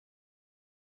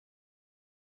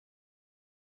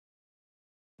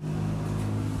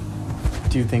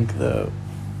Do you think the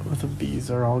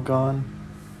bees are all gone?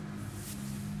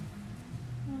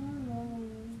 I don't know.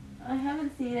 I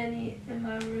haven't seen any in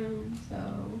my room,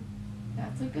 so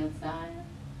that's a good sign.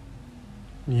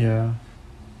 Yeah.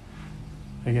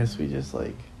 I guess we just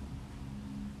like.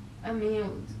 I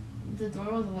mean, the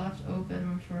door was left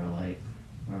open for like,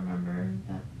 remember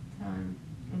that time,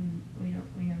 and we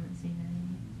haven't seen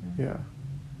any. So. Yeah.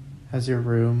 Has your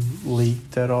room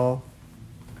leaked at all?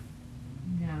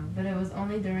 No, but it was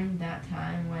only during that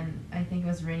time when I think it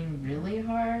was raining really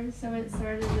hard, so it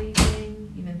started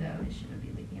leaking, even though it shouldn't be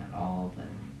leaking at all, but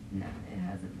no, it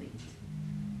hasn't leaked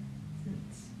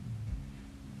since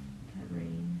that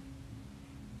rain.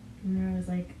 And there was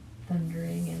like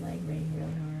thundering and like raining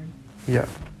really hard. Yeah.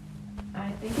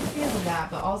 I think it's because of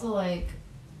that, but also like,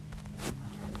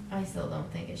 I still don't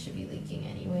think it should be leaking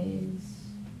anyways.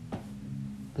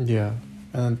 Yeah.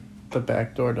 And the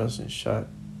back door doesn't shut.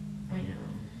 I know.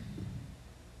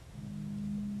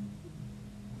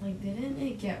 Like, didn't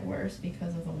it get worse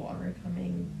because of the water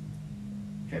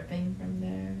dripping from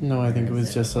there? No, I think it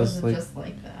was just us, like, just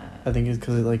like that? I think it's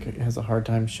because it has a hard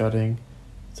time shutting.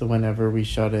 So whenever we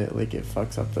shut it, like, it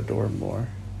fucks up the door more.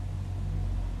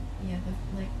 Yeah,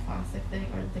 the like plastic thing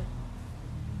or the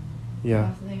Yeah,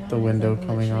 plastic thing on the it is, window like,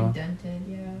 coming off. dented,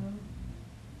 yeah.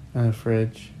 And the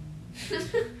fridge.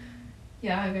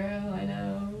 Yeah, girl, I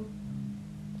know.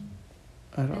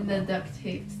 I don't And know. the duct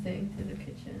taped thing to the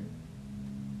kitchen.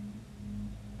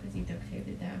 Because you duct taped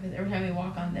it down. Because every time we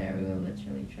walk on there, we will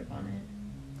literally trip on it.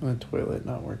 And the toilet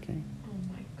not working. Oh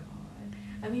my god.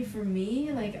 I mean, for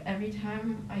me, like, every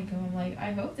time I go, I'm like,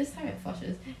 I hope this time it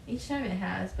flushes. Each time it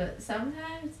has, but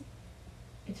sometimes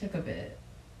it took a bit.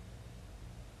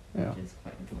 Yeah. Which is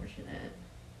quite unfortunate.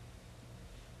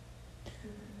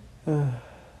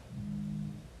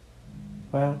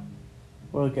 Well,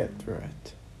 we'll get through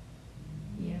it.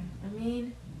 Yeah, I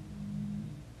mean,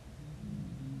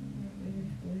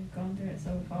 we've gone through it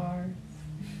so far.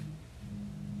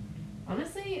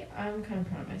 Honestly, I'm kind of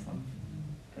proud of myself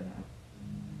for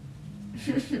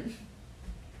that.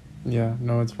 Yeah,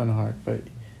 no, it's been hard, but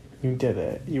you did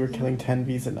it. You were killing 10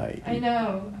 bees a night. I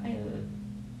know.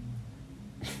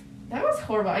 That was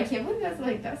horrible. I can't believe that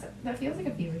feels like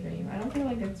a fever dream. I don't feel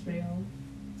like it's real.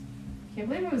 Can't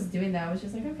believe I was doing that. I was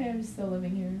just like, okay, I'm still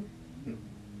living here.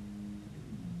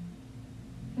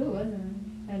 Who was it?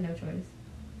 I had no choice.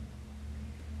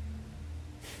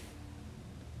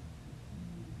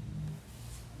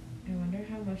 I wonder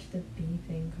how much the bee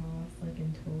thing cost, like,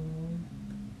 in total,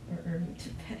 or Ernie to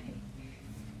pay.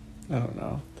 I don't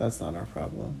know. That's not our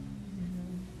problem.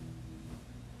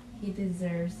 He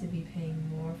deserves to be paying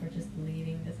more for just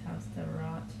leaving this house to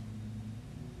rot.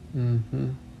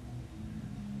 Mm-hmm.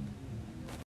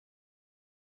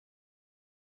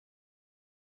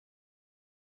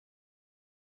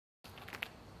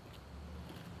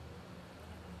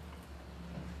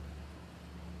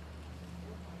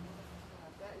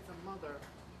 That is a mother.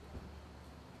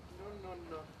 No, no,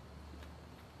 no.